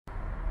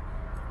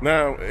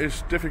Now,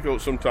 it's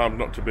difficult sometimes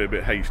not to be a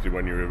bit hasty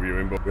when you're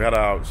reviewing, but we had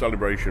our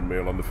celebration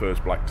meal on the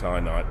first black tie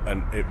night,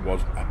 and it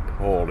was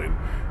appalling,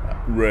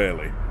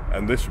 really.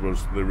 And this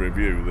was the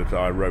review that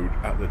I wrote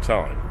at the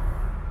time.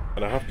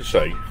 And I have to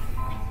say,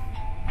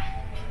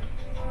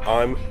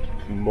 I'm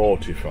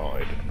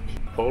mortified.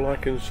 All I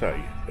can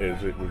say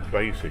is it was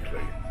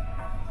basically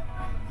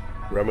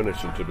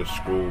reminiscent of a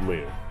school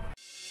meal.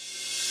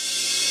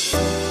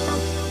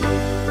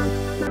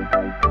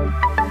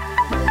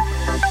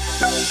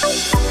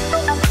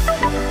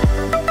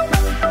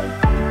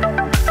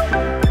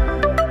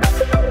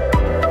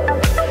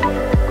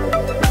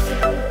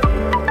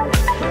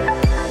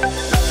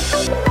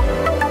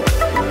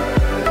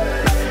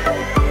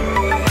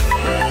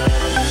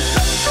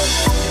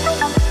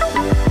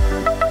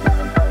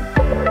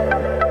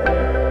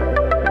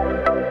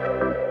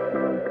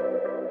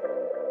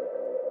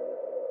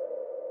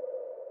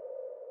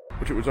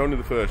 But it was only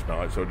the first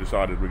night, so I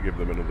decided we'd give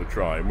them another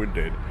try, and we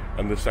did.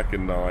 And the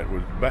second night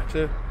was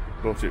better,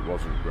 but it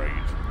wasn't great.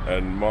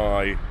 And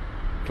my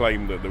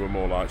claim that they were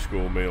more like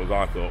school meals,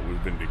 I thought, was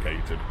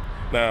vindicated.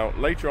 Now,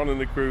 later on in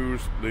the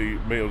cruise, the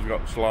meals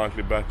got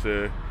slightly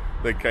better.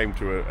 They came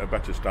to a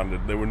better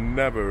standard. They were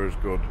never as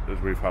good as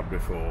we've had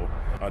before.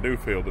 I do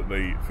feel that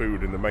the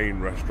food in the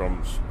main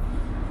restaurants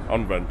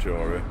on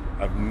Ventura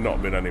have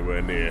not been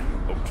anywhere near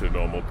up to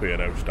normal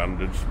P&O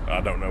standards.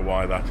 I don't know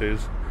why that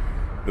is.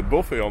 The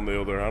buffet, on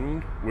the other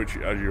hand, which,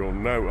 as you'll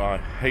know, I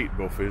hate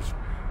buffets.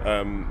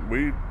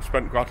 We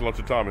spent quite a lot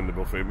of time in the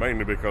buffet,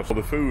 mainly because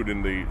the food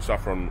in the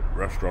Saffron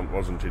restaurant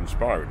wasn't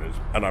inspiring us.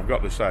 And I've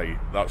got to say,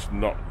 that's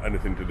not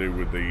anything to do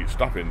with the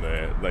staff in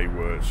there. They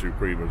were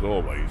supreme as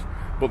always.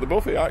 But the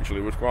buffet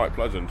actually was quite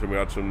pleasant, and we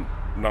had some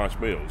nice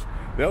meals.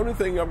 The only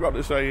thing I've got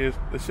to say is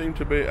there seemed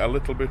to be a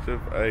little bit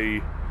of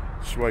a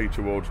sway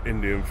towards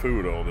Indian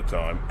food all the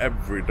time.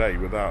 Every day,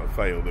 without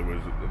fail, there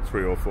was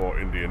 3 or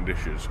 4 Indian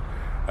dishes.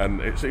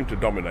 And it seemed to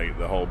dominate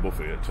the whole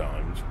buffet at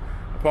times.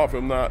 Apart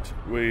from that,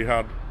 we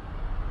had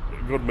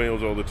good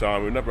meals all the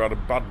time. We never had a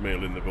bad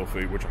meal in the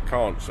buffet, which I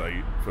can't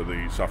say for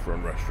the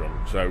Saffron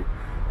restaurant. So,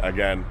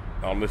 again,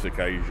 on this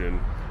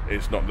occasion,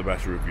 it's not the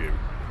best review.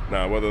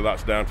 Now, whether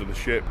that's down to the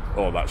ship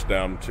or that's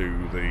down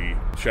to the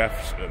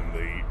chefs and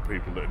the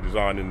people that are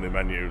designing the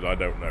menus, I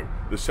don't know.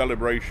 The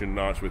celebration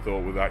nights we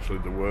thought was actually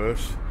the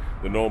worst.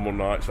 The normal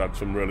nights had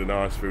some really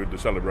nice food. The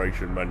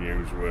celebration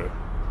menus were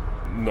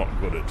not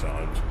good at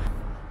times.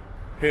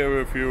 Here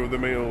are a few of the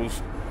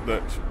meals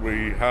that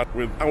we had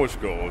with our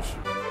scores.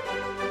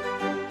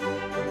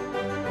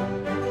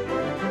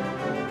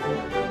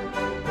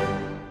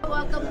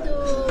 Welcome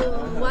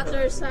to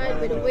Waterside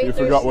with the waiters.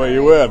 You forgot where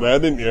you were there,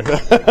 didn't you?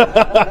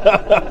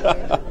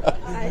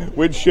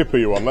 Which ship are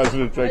you on? Let's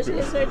just check it.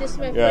 This is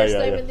my first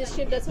time in this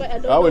ship, that's why I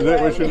don't know. Oh, is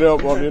it? Which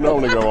one you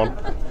normally go on?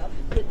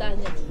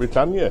 Britannia.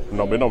 Britannia?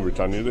 Not been on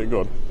Britannia, is it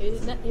good?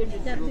 You've not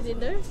been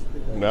there?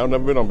 No,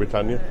 never been on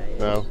Britannia.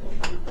 No.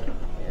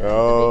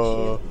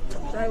 Oh.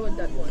 Try with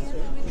that one,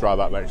 sir. Try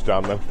that next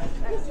time then.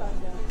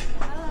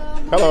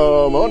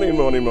 Hello, morning.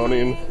 Good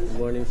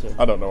morning, sir.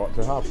 I don't know what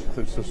to have.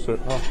 It's just Do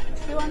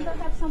you want to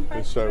have some fresh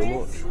it's so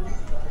fruits? much.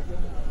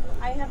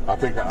 I have I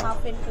think banana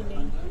muffin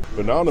today.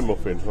 Banana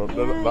muffins.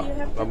 I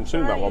haven't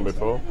seen that one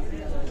before.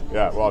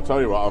 Yeah, well, I'll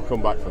tell you what, I'll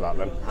come back for that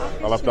then.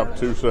 I'll have to have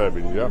 2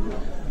 servings, yeah?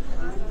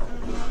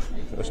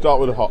 Let's start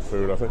with the hot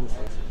food, I think.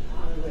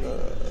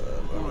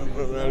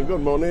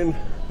 Good morning.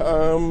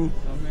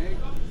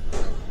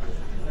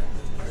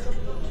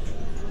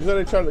 Is there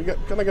any chance to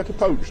can I get a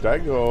poached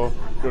egg, or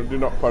do you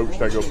not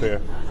poached egg up here?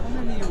 How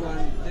many you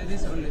want? That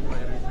is only my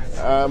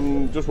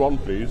request. Just one,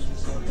 please.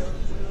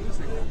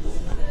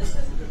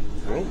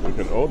 Well, we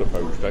can order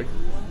poached egg.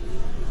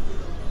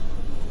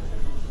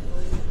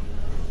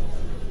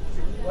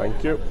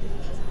 Thank you.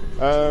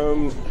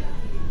 Do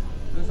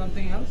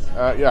something else?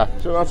 Yeah,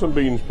 so have some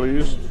beans,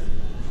 please.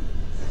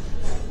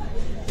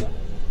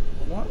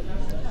 What?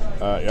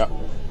 Yeah,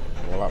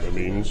 I'll have the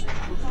beans.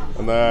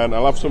 And then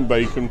I'll have some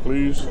bacon,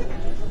 please.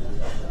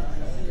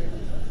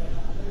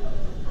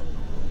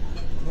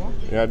 What?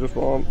 Yeah, just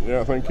one.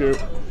 Yeah, thank you.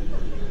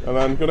 And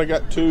then can I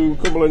get 2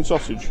 Cumberland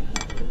sausage?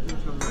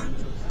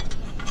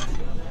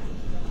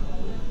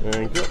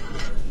 Thank you.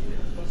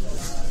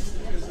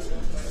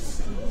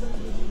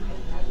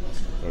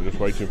 I'm just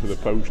waiting for the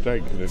poached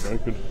egg. If I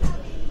could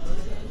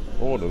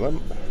order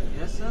them.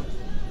 Yes, sir.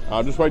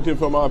 I'm just waiting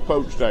for my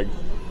poached egg.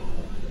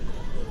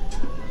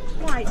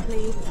 White,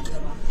 please.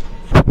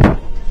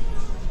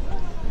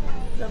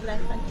 Lovely,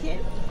 thank you.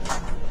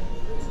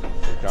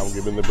 I'm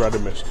giving the bread a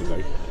miss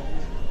today.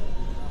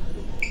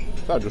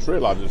 So I just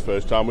realised it's the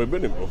first time we've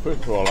been in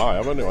Buffet. Well, I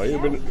have anyway.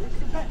 You've been?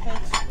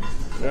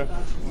 Yeah,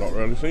 not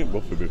really seen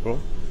Buffet before.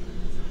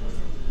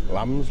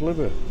 Lamb's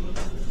liver.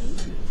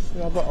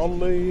 You have that on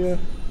the. You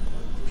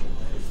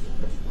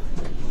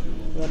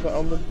have that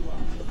on the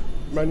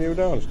menu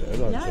downstairs.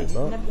 I've seen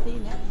that. Never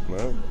seen it.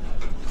 No.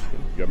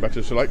 Get a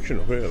better selection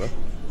up here, though.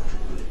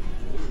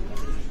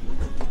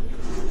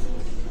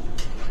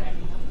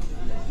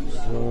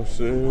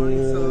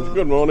 Sausage.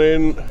 Good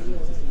morning.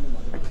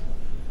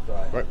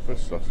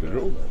 Breakfast sausage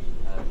roll.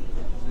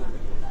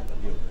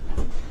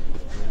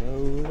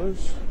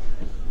 Granolas.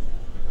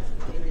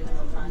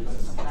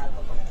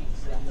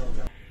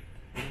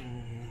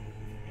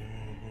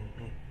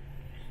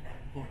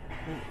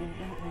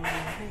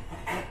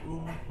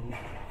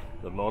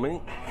 Good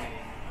morning.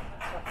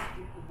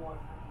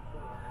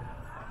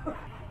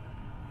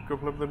 A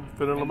couple of the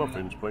vanilla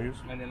muffins, please.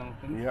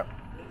 Yep.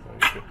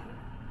 Thank you.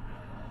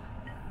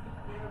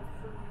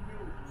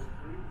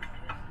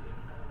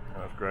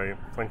 That's great.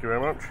 Thank you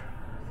very much.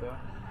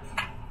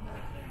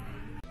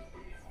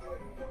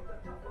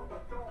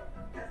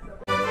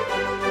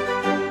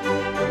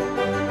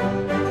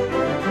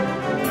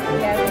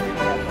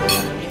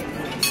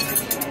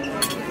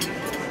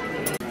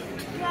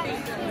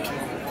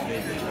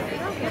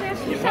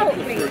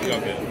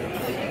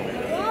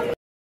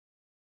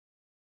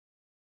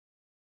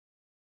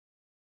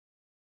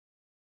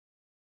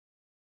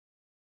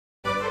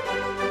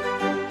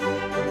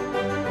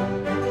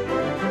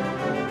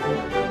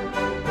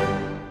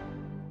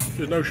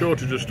 There's no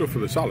shortage of stuff for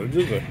the salads,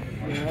 is there?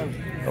 Yeah.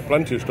 Got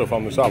plenty of stuff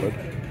on the salad.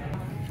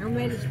 I'm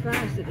really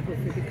surprised at the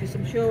buffet because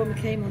I'm sure when we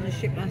came on the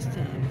ship last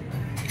time,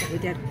 we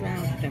dead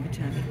crowded every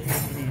time we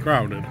came in.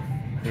 Crowded?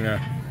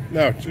 Yeah.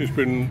 No, it's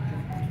been...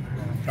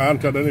 I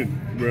haven't had any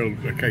real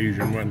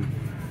occasion when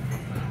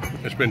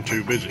it's been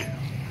too busy.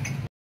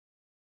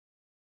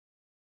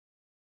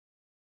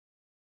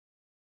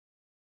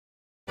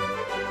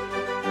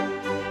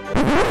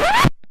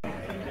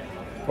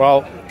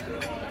 Well,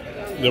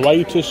 the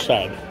waiter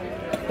said,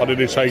 what did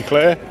he say,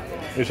 Claire?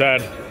 He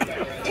said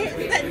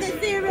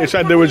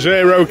there were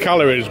 0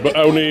 calories, but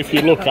only if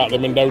you look at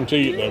them and don't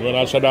eat them. And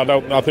I said,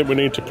 I think we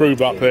need to prove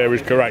that Claire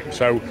is correct.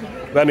 So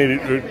then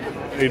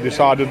he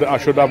decided that I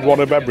should have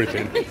one of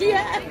everything,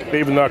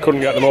 even though I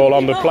couldn't get them all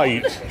on the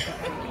plate.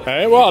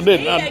 Well, I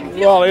didn't.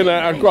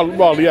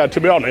 Yeah. To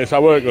be honest, I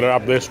weren't going to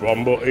have this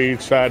one, but he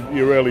said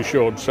you really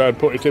should. So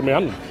put it in my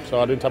hand. So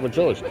I didn't have a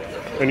choice.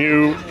 And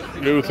you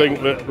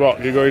think that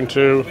what you're going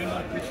to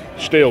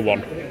steal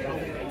one?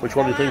 Which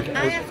one do you think?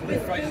 I asked for a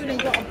spoon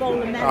and got a bowl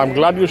of melon. I'm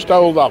glad you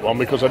stole that one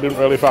because I didn't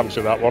really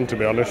fancy that one, to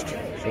be honest.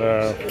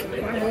 So,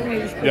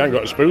 you ain't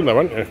got a spoon though,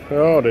 haven't you?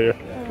 Oh dear,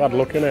 bad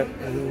luck, innit?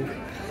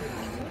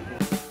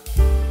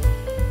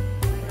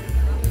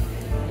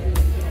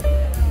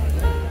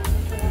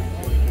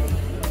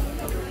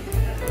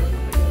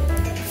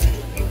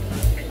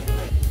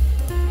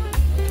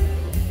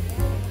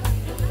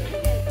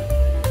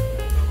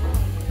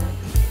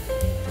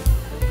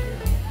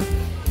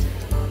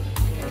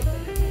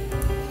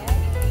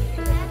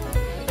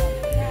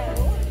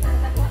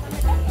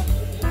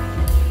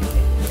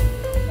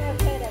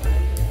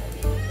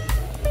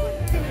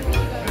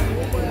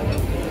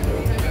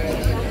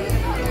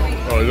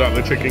 Is that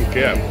the chicken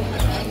Kiev?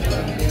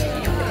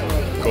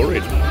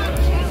 Curried.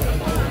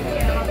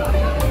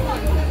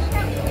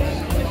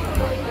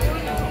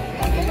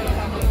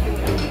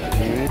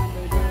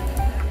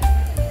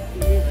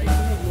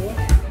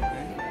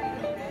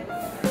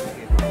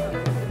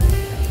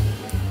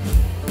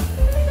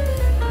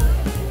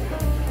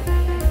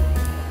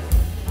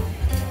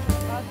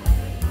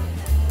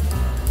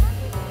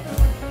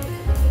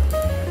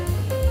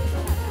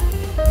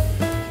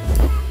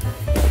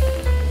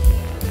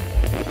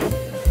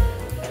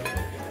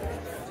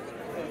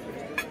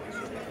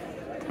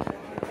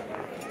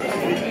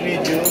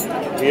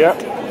 Yeah,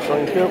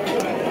 thank you.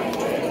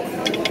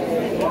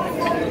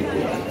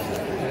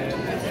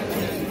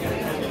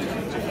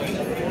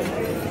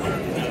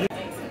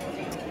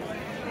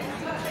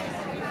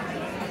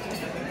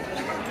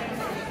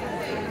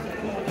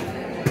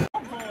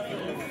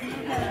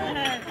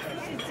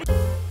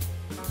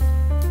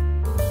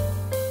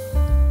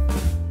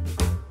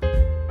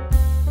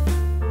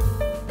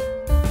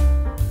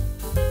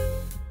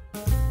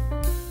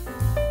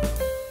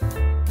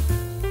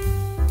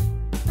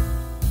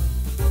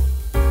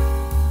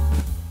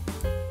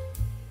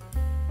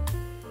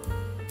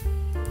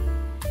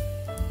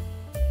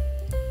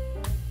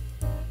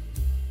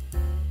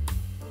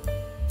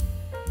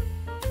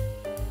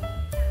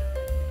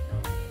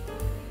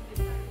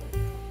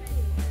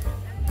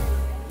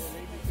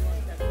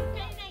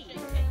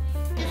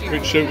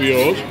 Which suit were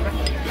yours?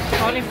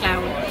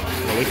 Cauliflower.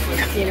 I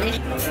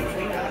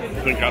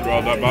think I'd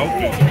rather have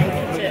both.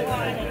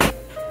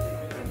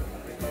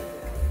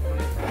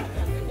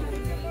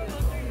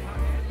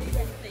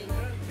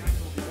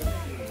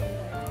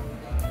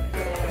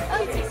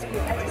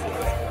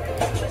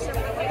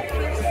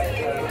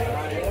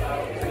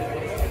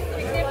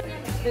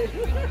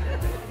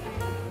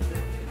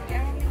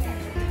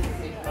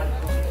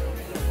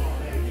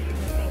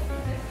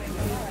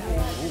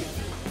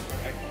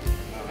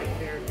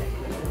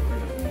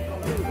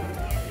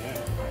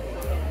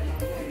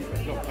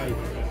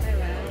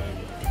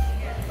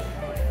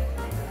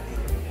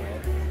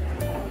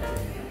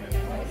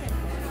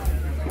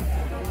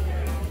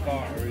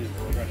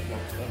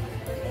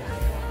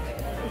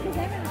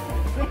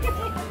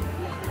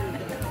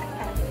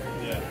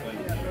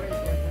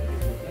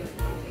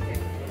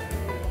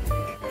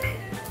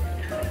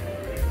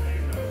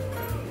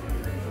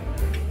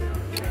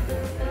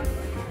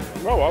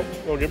 Oh well,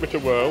 we'll give it a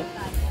whirl.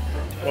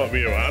 What have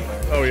you had?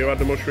 Oh, you had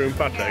the mushroom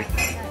pate.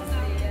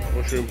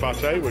 Mushroom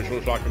pate, which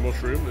looks like a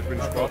mushroom that's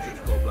been scotched.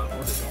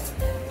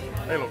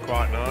 They look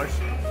quite nice.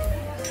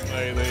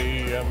 They're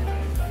the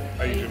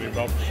Asian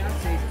bobs.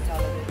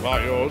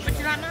 Like yours. Would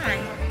you like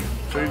mine?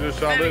 Caesar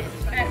salad.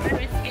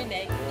 Very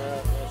skinny.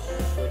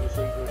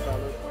 Caesar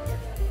salad.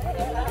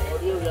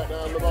 What do you get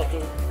down the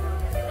bottom?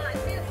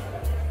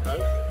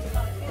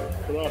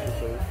 Tomato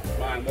soup.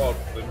 Mine was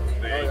the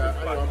hang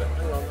on.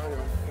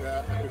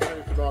 Yeah, I can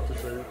see tomato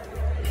soup.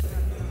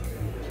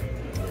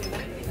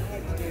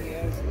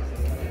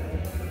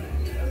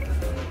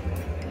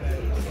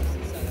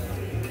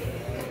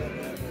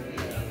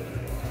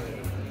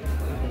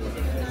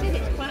 I think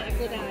it's quite a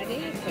good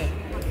idea for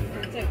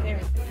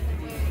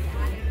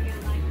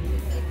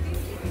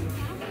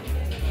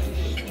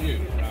stew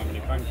for how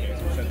many pancakes.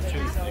 We sent 2 to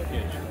the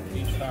kids.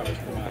 Each time has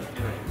come out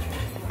 3.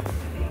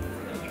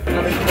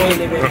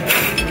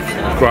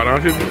 Quite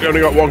nice. You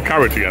only got 1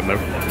 carrot again though.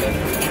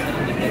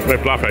 They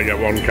Plafe get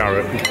 1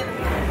 carrot.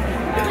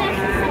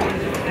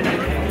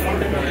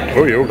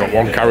 Oh, you've got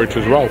 1 carrot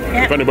as well.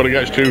 Yep. If anybody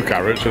gets 2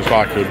 carrots, it's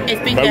like a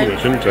bonus,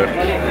 isn't it?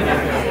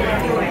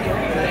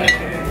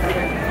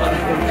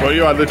 Well,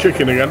 you had the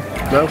chicken again?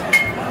 No?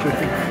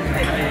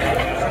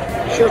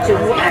 Sure to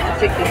look like a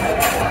chicken.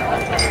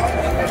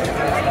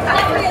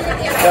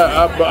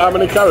 Yeah, but how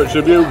many carrots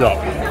have you got?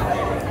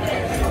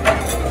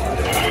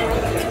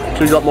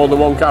 So you got more than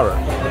 1 carrot?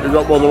 You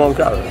got more than 1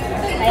 carrot? I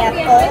have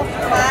 4,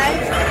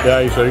 5. Yeah,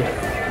 you see.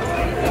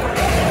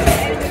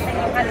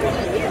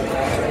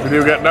 Did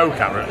you get no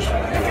carrots?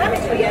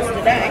 Carrots for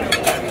yesterday.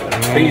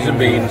 Peas and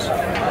beans.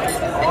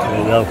 There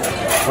you go.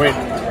 Wait.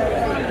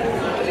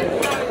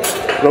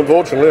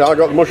 Unfortunately, I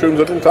got the mushrooms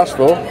I didn't ask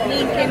for.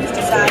 Me and Kim's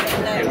decided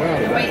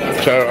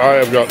no. So I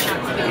have got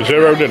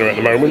 0 dinner at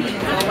the moment.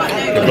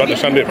 I've got to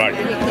send it back.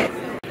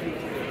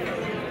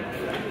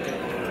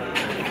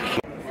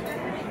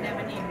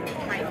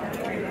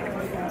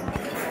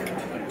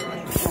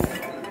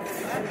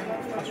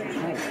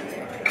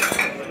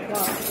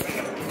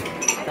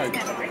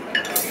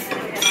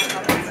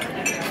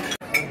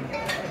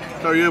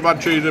 So you've had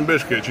cheese and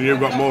biscuits and you've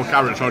got more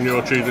carrots on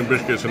your cheese and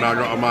biscuits than I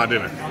got on my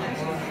dinner.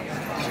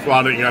 Well,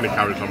 I didn't get any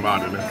carrots on my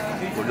dinner.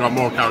 But got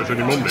more carrots than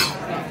your mum did.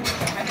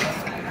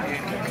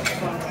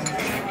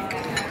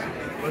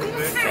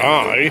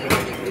 I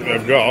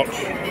have got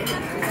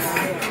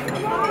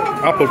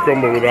apple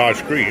crumble with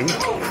ice cream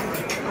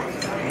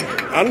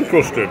and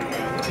custard.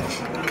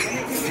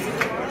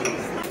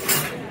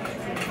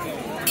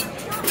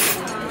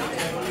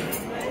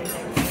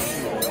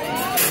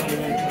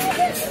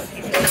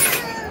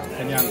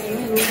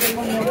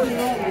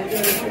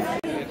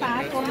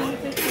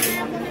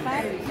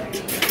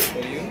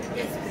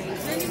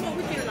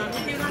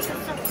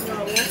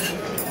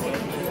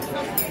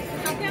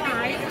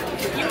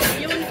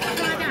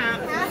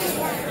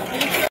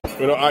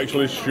 We're not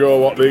actually sure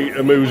what the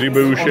amuse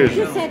bouche is.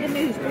 You said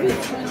amuse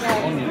bouche.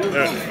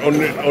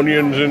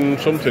 Onions and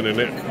something in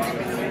it.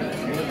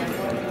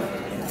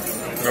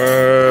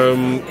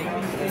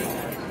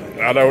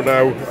 I don't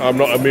know. I'm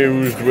not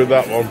amused with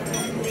that one.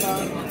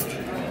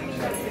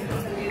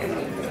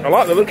 I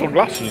like the little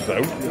glasses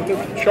though. The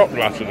little shot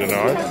glasses are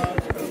nice.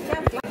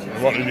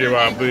 What did you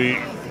have? The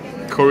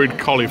curried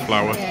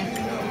cauliflower.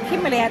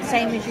 Kimberly had the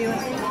same as you.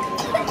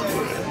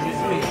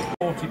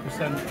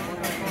 40%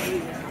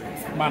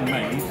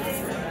 man-made.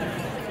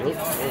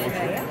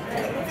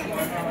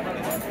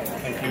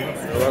 Thank you.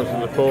 Well, that's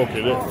the pork,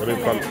 isn't it? I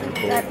didn't fancy the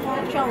pork.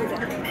 Pork shoulder.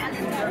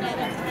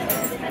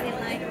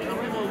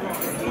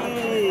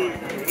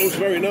 Looks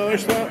very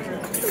nice, that.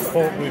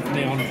 Pork with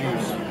neon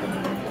juice.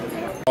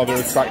 Rather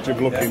attractive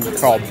looking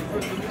cob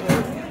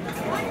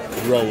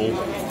roll.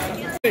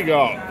 Lily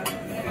got?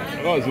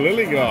 What's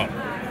Lily got?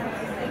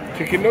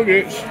 Chicken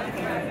nuggets.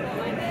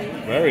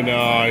 Very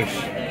nice.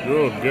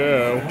 Good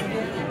girl.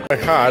 I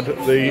had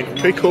the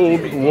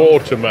pickled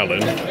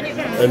watermelon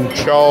and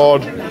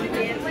charred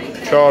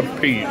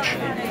peach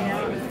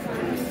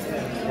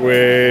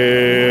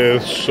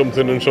with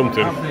something and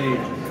something.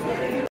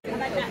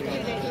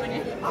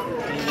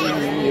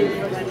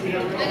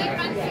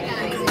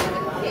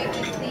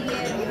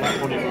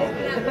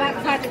 The black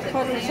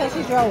cod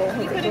sausage roll.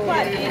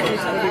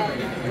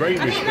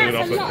 Gravy spilling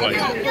off the plate.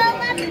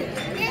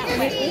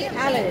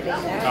 Alan did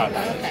that.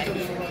 Okay.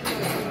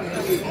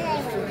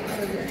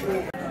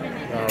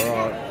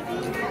 Alright.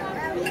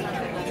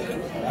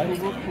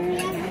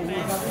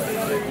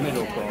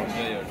 Middle course,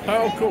 there you go.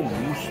 How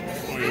comes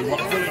we've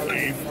got fillet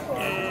leaf,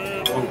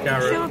 1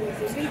 carrot?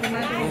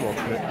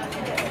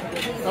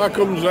 How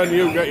comes then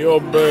you get your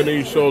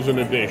Bernese sauce in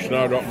a dish and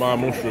I got my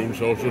mushroom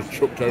sauce just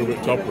chucked over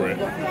the top of it?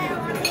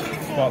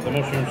 What, the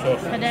mushroom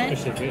sauce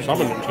specific?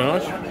 Salmon looks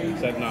nice.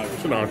 Said no.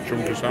 It's a nice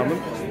chunk of salmon.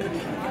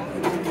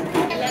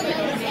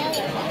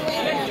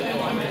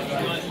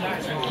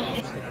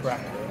 The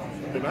crack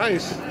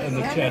Nice. and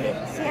the cheddar.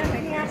 See how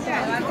many I've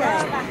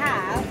got? I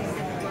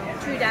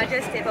have 2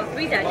 digestive or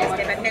 3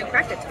 digestive and no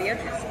cracker, to be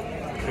honest.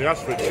 He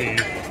asked for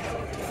cheese.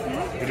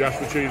 Did you ask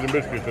for cheese and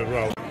biscuits as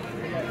well?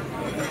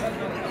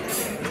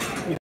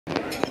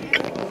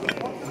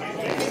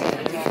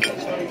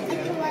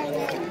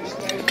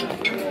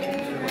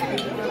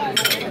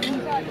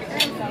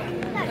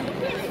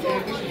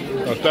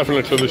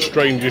 definitely the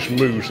strangest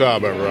mousse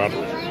I've ever had.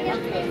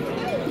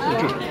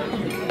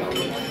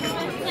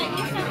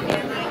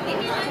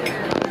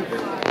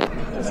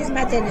 This is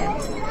my dinner.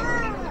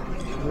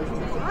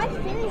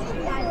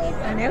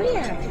 I know you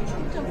have.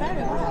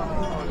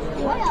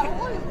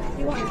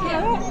 You want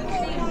carrot?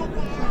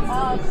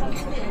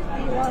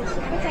 You want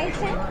some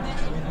potato?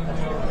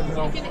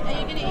 Are you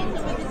going to eat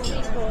some of the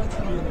sweet corn?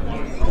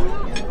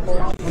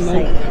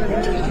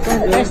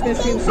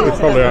 It's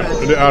probably out,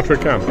 is it out of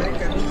a can?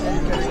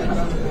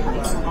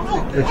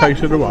 It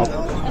tasted a what?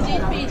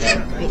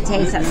 It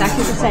tastes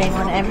exactly the same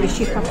on every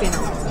ship I've been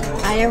on.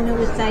 I only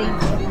would say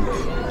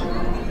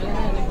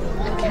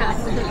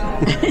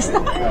it's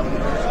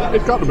not.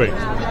 It's got to be.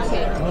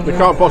 They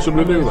can't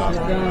possibly do that.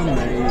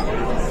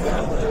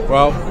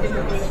 Well,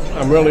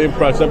 I'm really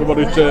impressed.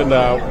 Everybody's turned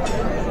out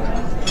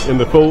in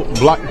the full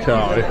black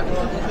tie.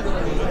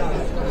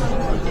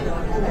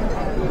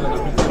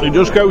 It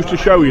just goes to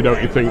show you,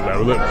 don't you think,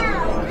 though,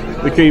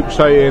 that they keep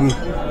saying,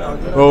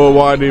 oh,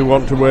 why do you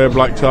want to wear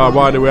black tie?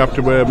 Why do we have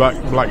to wear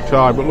black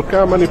tie? But look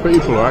how many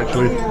people are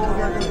actually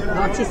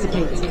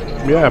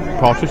Participating. Yeah,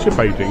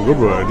 participating, good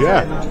word,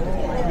 yeah.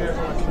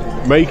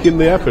 Making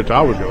the effort,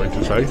 I was going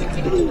to say.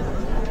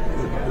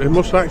 They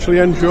must actually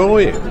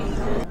enjoy it.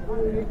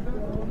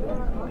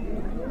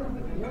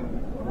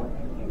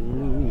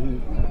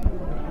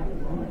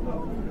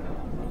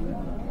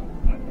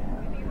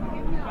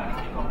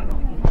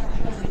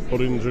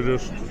 Puddings are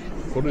just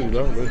puddings,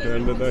 aren't they, at the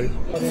end of the day?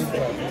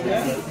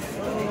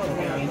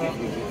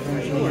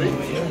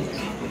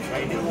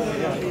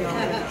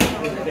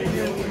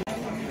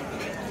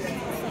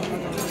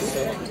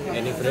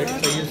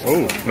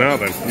 Oh, now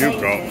then, you've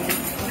got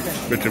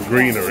a bit of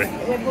greenery.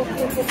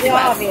 We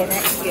are here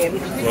next year.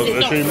 Well,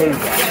 has she moved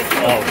that?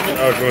 Oh,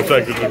 I was going to say,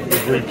 because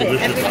we've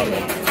repositioned that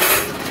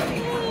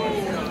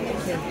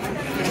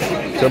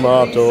one.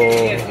 Tomato.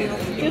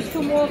 Just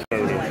come walk.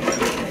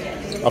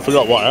 I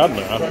forgot what I had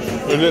now.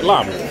 Is it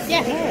lamb?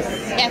 Yes.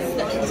 Yes.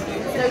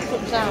 Those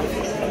comes out.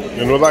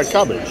 And with that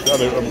cabbage? I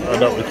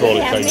don't recall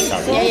it saying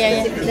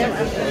cabbage.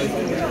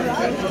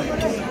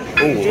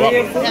 Oh,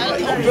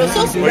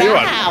 Brussels what you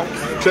had?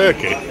 sprouts.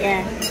 Turkey?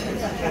 Yeah.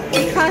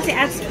 Because it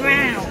has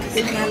sprouts.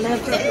 And I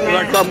love the Is that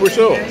sprouts. crab with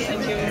sauce?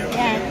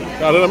 Yeah.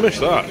 How did I miss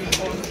that?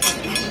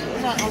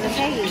 Not on the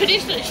page.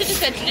 Traditional, it should have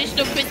said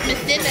traditional Christmas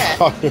dinner.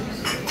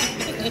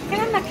 Can I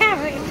have my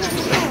carrot?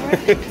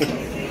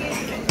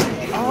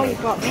 Oh,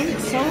 you've got mint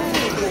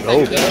sauce.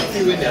 Oh. Yeah.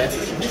 Very nice.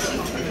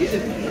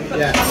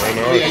 Yeah,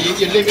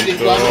 you live in this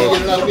one,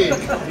 you love it.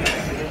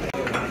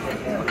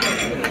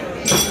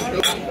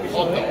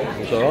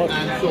 It's alright.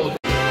 And sauce.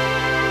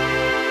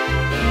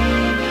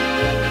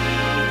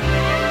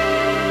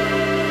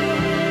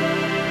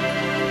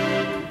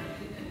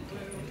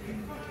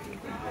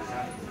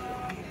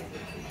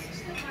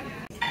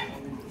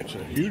 It's a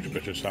huge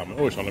bit of salmon.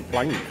 Oh, it's on a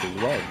plank as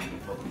well.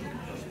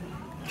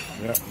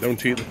 Yeah,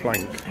 don't eat the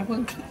plank. I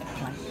won't eat the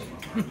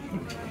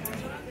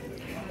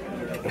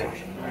plank.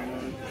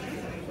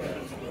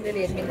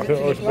 Really, I think it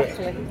was a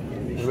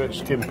bit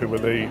skimpy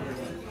with the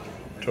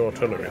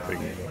tortilla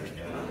thing.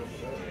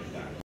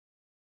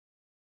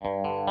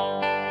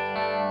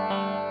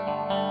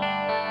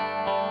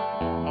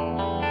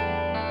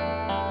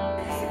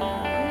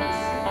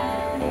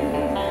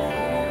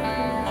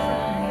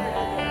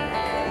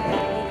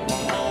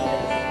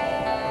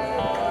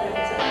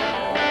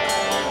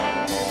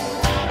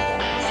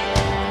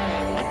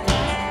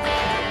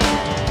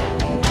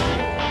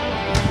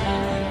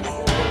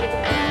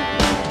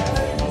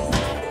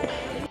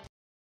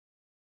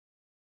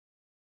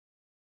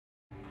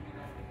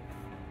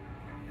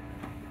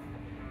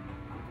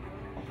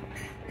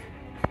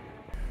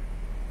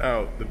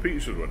 Now, the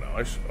pizzas were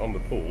nice on the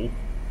pool,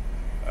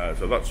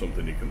 so that's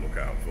something you can look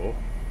out for.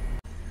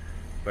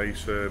 They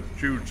served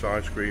Jude's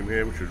ice cream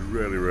here, which was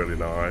really, really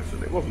nice,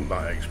 and it wasn't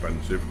that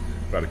expensive.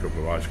 We had a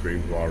couple of ice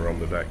creams while we were on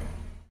the deck.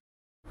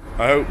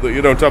 I hope that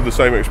you don't have the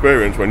same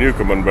experience when you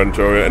come on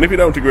Ventura, and if you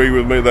don't agree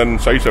with me, then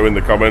say so in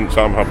the comments.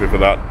 I'm happy for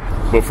that,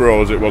 but for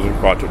us it wasn't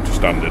quite up to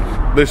standard.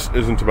 This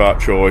isn't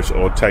about choice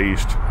or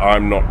taste.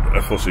 I'm not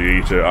a fussy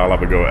eater. I'll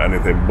have a go at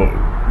anything, but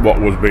what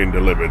was being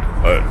delivered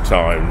at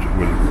times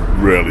was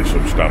really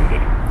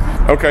substandard.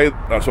 Okay,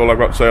 that's all I've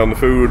got to say on the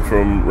food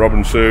from Rob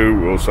and Sue.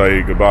 We'll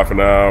say goodbye for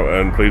now,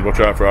 and please watch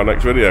out for our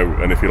next video.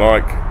 And if you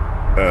like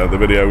the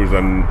videos,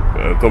 then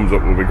a thumbs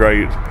up will be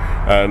great,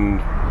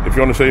 and if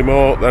you want to see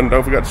more, then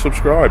don't forget to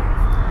subscribe.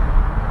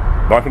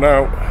 Bye for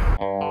now.